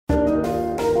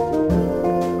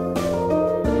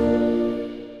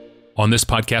On this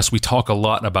podcast, we talk a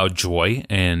lot about joy,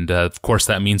 and of course,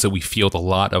 that means that we field a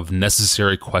lot of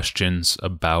necessary questions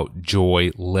about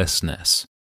joylessness.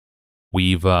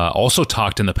 We've also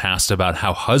talked in the past about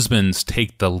how husbands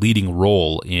take the leading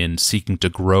role in seeking to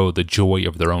grow the joy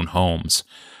of their own homes.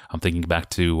 I'm thinking back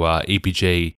to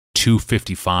APJ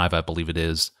 255, I believe it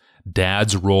is.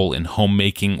 Dad's role in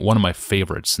homemaking, one of my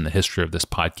favorites in the history of this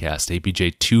podcast.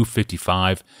 APJ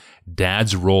 255,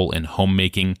 Dad's role in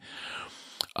homemaking.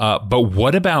 But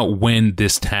what about when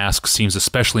this task seems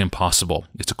especially impossible?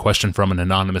 It's a question from an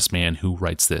anonymous man who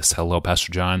writes this. Hello,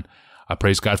 Pastor John. I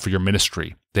praise God for your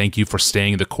ministry. Thank you for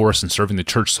staying the course and serving the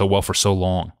church so well for so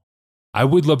long. I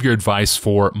would love your advice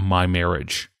for my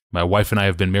marriage. My wife and I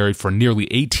have been married for nearly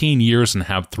 18 years and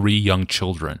have 3 young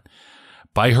children.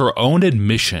 By her own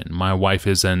admission, my wife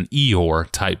is an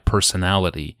Eeyore-type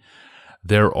personality.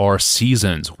 There are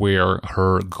seasons where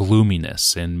her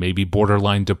gloominess and maybe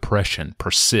borderline depression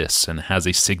persists and has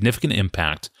a significant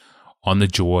impact on the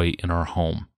joy in our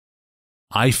home.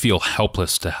 I feel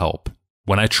helpless to help.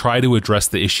 When I try to address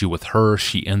the issue with her,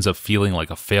 she ends up feeling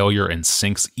like a failure and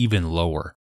sinks even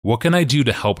lower. What can I do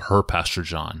to help her, Pastor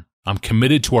John? I'm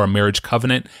committed to our marriage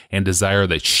covenant and desire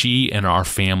that she and our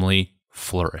family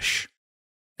flourish.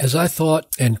 As I thought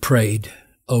and prayed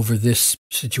over this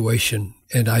situation,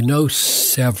 and I know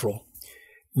several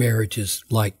marriages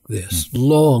like this,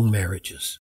 long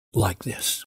marriages like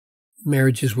this,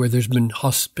 marriages where there's been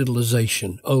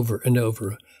hospitalization over and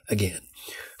over again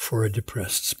for a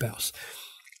depressed spouse.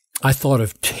 I thought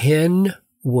of 10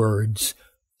 words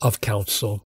of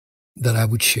counsel that I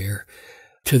would share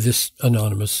to this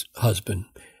anonymous husband.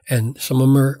 And some of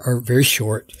them are very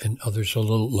short and others are a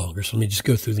little longer. So let me just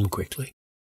go through them quickly.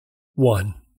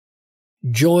 1,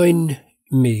 join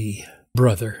me,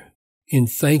 brother, in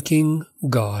thanking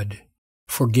God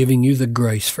for giving you the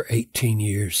grace for 18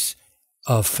 years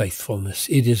of faithfulness.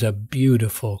 It is a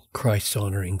beautiful,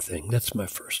 Christ-honoring thing. That's my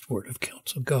first word of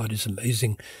counsel. God is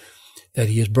amazing that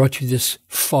He has brought you this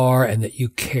far and that you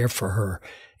care for her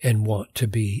and want to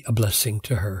be a blessing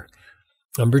to her.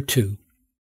 Number 2,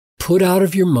 put out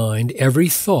of your mind every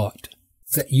thought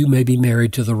that you may be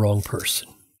married to the wrong person.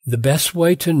 The best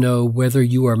way to know whether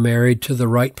you are married to the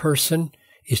right person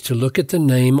is to look at the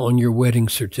name on your wedding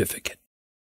certificate.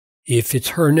 If it's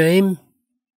her name,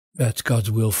 that's God's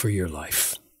will for your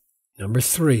life. Number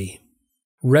 3,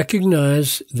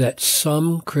 recognize that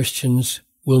some Christians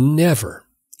will never,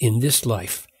 in this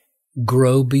life,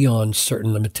 grow beyond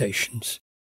certain limitations.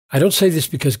 I don't say this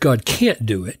because God can't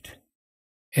do it,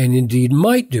 and indeed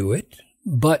might do it,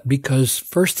 but because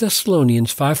 1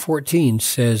 Thessalonians 5:14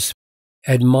 says,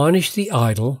 admonish the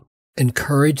idle,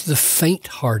 encourage the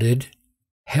faint-hearted,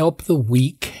 help the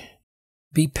weak,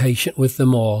 be patient with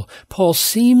them all. Paul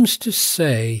seems to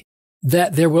say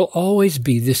that there will always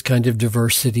be this kind of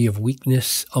diversity of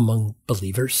weakness among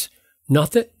believers.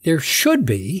 Not that there should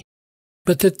be,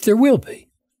 but that there will be.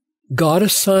 God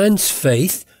assigns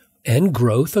faith and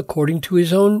growth according to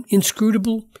His own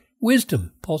inscrutable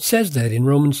wisdom. Paul says that in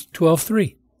Romans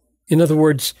 12:3. In other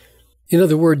words,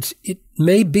 it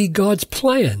may be God's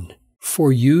plan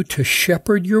for you to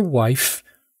shepherd your wife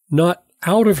not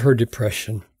out of her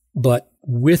depression, but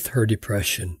with her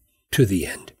depression to the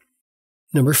end.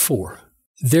 Number 4,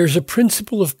 there's a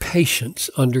principle of patience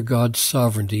under God's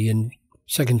sovereignty in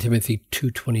 2 Timothy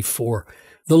 2:24.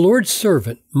 The Lord's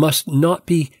servant must not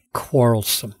be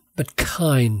quarrelsome, but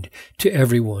kind to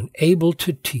everyone, able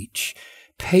to teach,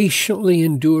 patiently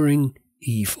enduring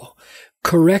evil,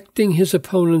 correcting his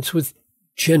opponents with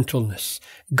gentleness.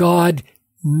 God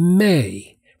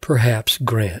may perhaps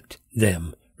grant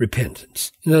them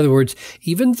repentance. In other words,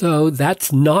 even though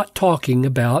that's not talking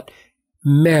about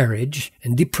marriage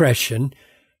and depression,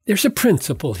 there's a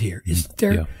principle here, isn't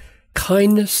there? Yeah.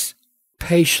 Kindness,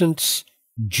 patience,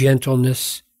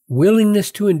 gentleness,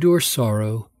 willingness to endure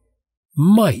sorrow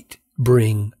might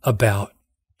bring about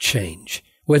change.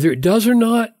 Whether it does or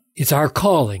not, it's our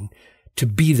calling to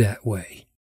be that way.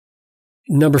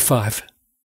 Number 5,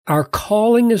 our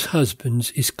calling as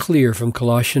husbands is clear from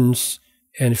Colossians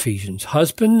and Ephesians.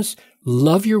 Husbands,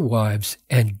 love your wives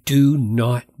and do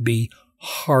not be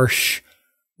harsh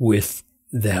with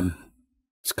them.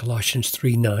 It's Colossians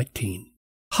 3:19.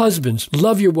 Husbands,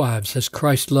 love your wives as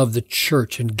Christ loved the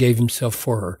church and gave Himself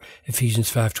for her. Ephesians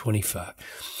 5:25.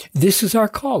 This is our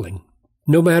calling,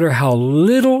 no matter how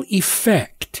little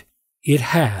effect it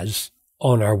has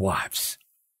on our wives.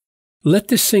 Let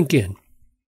this sink in.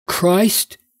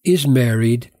 Christ is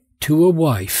married to a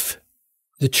wife,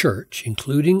 the church,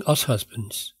 including us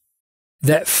husbands,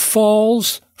 that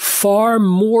falls far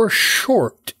more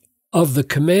short of the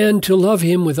command to love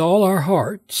Him with all our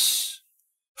hearts,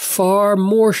 far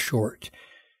more short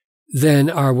than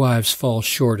our wives fall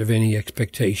short of any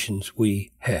expectations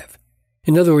we have.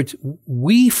 In other words,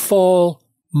 we fall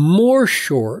more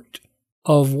short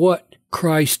of what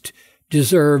Christ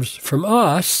deserves from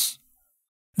us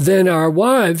than our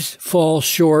wives fall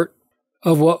short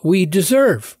of what we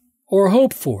deserve or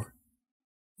hope for.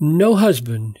 No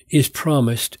husband is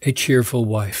promised a cheerful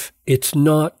wife. It's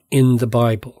not in the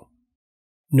Bible,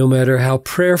 no matter how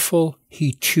prayerful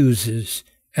he chooses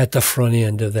at the front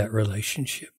end of that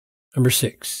relationship. Number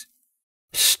 6,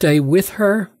 stay with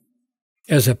her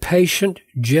as a patient,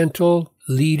 gentle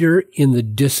leader in the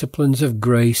disciplines of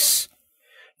grace,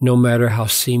 no matter how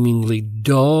seemingly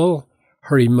dull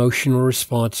her emotional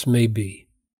response may be.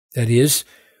 That is,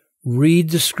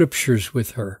 read the scriptures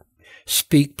with her.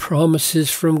 Speak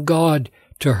promises from God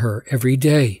to her every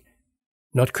day.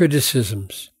 Not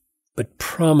criticisms, but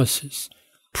promises.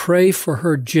 Pray for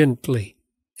her gently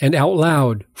and out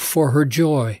loud for her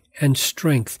joy and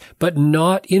strength, but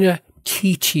not in a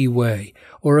teachy way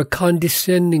or a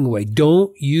condescending way.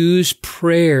 Don't use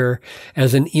prayer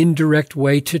as an indirect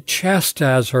way to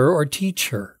chastise her or teach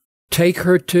her. Take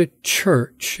her to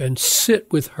church and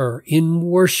sit with her in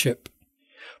worship.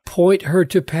 Point her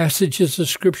to passages of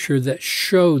Scripture that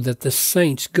show that the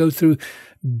saints go through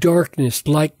darkness,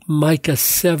 like Micah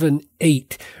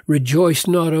 7:8. Rejoice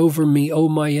not over me, O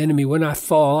my enemy. When I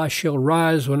fall, I shall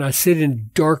rise. When I sit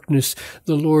in darkness,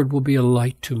 the Lord will be a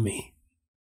light to me.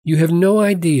 You have no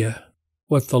idea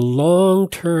what the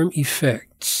long-term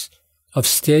effects of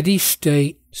steady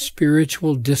state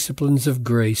spiritual disciplines of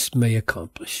grace may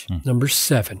accomplish. Number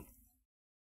 7,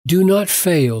 do not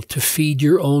fail to feed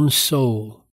your own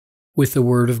soul with the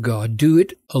Word of God. Do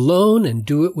it alone and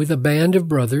do it with a band of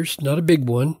brothers, not a big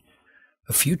one,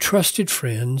 a few trusted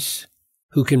friends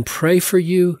who can pray for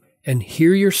you and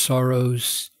hear your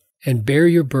sorrows and bear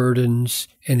your burdens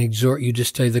and exhort you to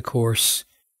stay the course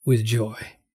with joy.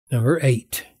 Number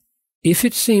 8, if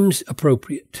it seems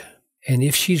appropriate and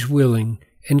if she's willing,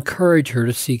 encourage her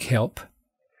to seek help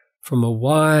from a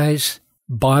wise,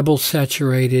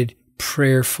 Bible-saturated,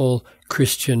 prayerful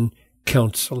Christian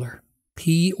counselor.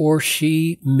 He or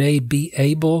she may be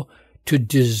able to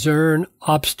discern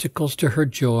obstacles to her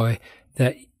joy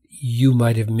that you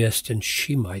might have missed and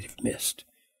she might have missed.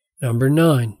 Number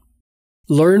 9,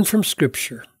 learn from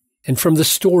Scripture and from the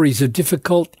stories of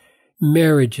difficult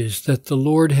marriages that the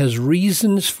Lord has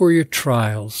reasons for your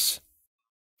trials.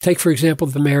 Take, for example,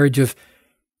 the marriage of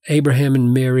Abraham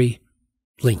and Mary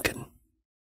Lincoln.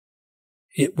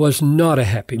 It was not a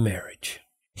happy marriage.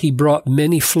 He brought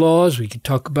many flaws. We could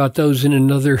talk about those in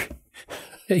another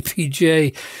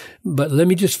APJ, but let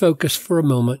me just focus for a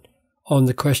moment on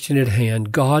the question at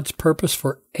hand. God's purpose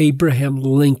for Abraham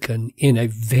Lincoln in a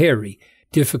very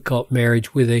difficult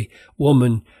marriage with a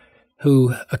woman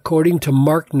who, according to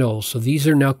Mark Noll, so these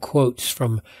are now quotes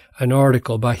from an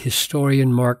article by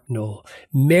historian Mark Noll,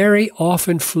 Mary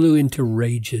often flew into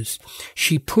rages.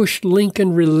 She pushed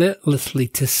Lincoln relentlessly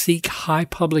to seek high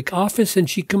public office, and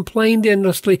she complained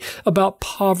endlessly about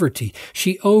poverty.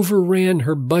 She overran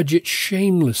her budget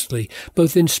shamelessly,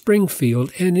 both in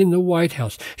Springfield and in the White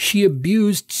House. She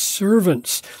abused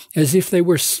servants as if they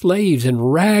were slaves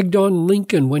and ragged on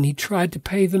Lincoln when he tried to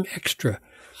pay them extra.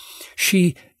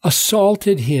 She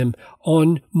assaulted him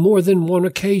on more than one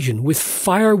occasion with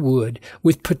firewood,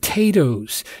 with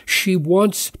potatoes. She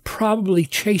once probably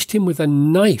chased him with a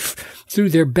knife through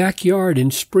their backyard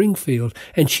in Springfield,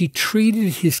 and she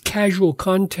treated his casual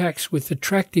contacts with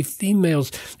attractive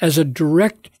females as a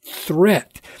direct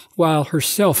threat, while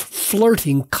herself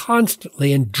flirting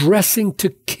constantly and dressing to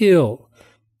kill.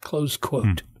 Close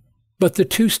quote. But the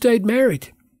two stayed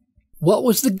married. What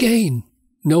was the gain?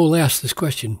 Noll asked this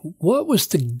question. What was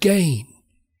the gain?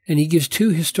 And he gives two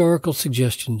historical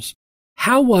suggestions.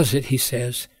 How was it, he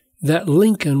says, that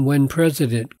Lincoln, when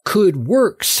president, could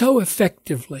work so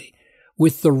effectively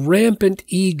with the rampant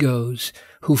egos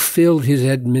who filled his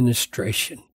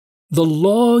administration? The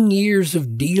long years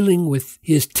of dealing with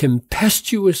his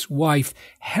tempestuous wife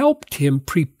helped him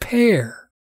prepare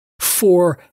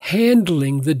for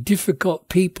handling the difficult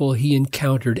people he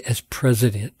encountered as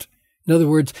president. In other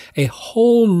words, a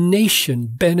whole nation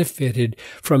benefited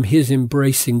from his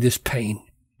embracing this pain.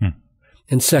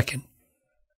 And second,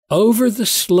 over the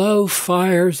slow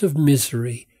fires of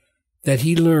misery that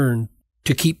he learned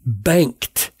to keep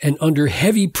banked and under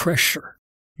heavy pressure,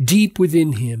 deep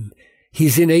within him,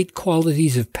 his innate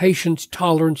qualities of patience,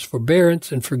 tolerance,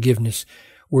 forbearance, and forgiveness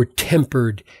were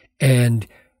tempered and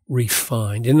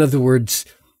refined. In other words,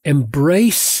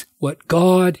 embrace what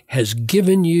God has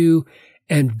given you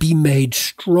and be made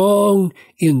strong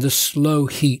in the slow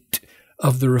heat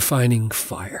of the refining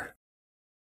fire.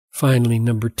 Finally,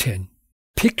 number 10,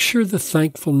 picture the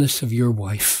thankfulness of your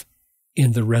wife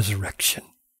in the resurrection.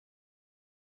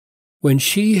 When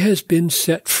she has been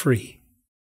set free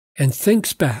and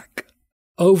thinks back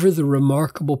over the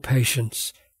remarkable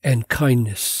patience and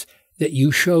kindness that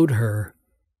you showed her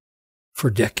for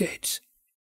decades.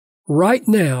 Right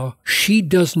now, she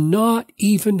does not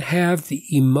even have the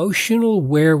emotional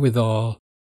wherewithal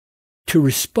to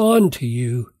respond to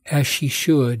you as she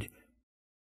should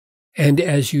and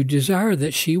as you desire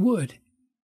that she would.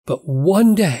 But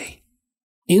one day,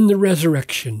 in the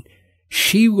resurrection,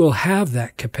 she will have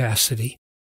that capacity,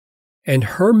 and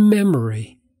her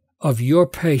memory of your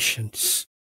patience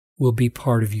will be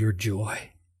part of your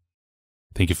joy.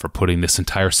 Thank you for putting this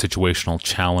entire situational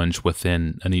challenge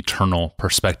within an eternal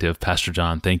perspective, Pastor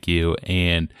John. Thank you.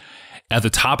 And at the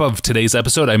top of today's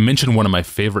episode, I mentioned one of my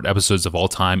favorite episodes of all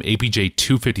time, APJ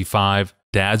 255,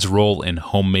 Dad's Role in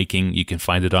Homemaking. You can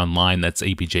find it online. That's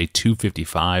APJ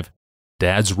 255,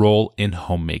 Dad's Role in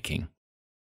Homemaking.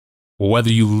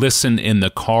 Whether you listen in the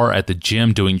car, at the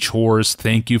gym, doing chores,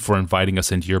 thank you for inviting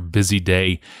us into your busy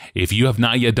day. If you have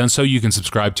not yet done so, you can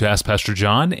subscribe to Ask Pastor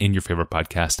John in your favorite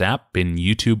podcast app, in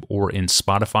YouTube or in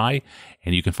Spotify.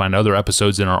 And you can find other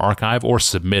episodes in our archive or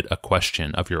submit a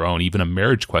question of your own, even a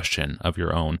marriage question of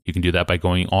your own. You can do that by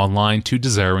going online to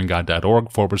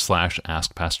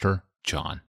desiringgod.org/Ask Pastor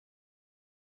John.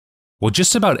 Well,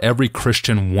 just about every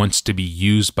Christian wants to be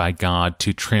used by God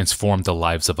to transform the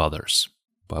lives of others.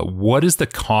 But what is the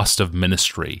cost of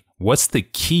ministry? What's the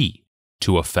key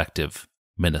to effective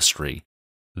ministry?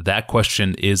 That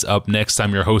question is up next.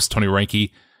 I'm your host, Tony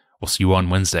Reinke. We'll see you on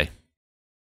Wednesday.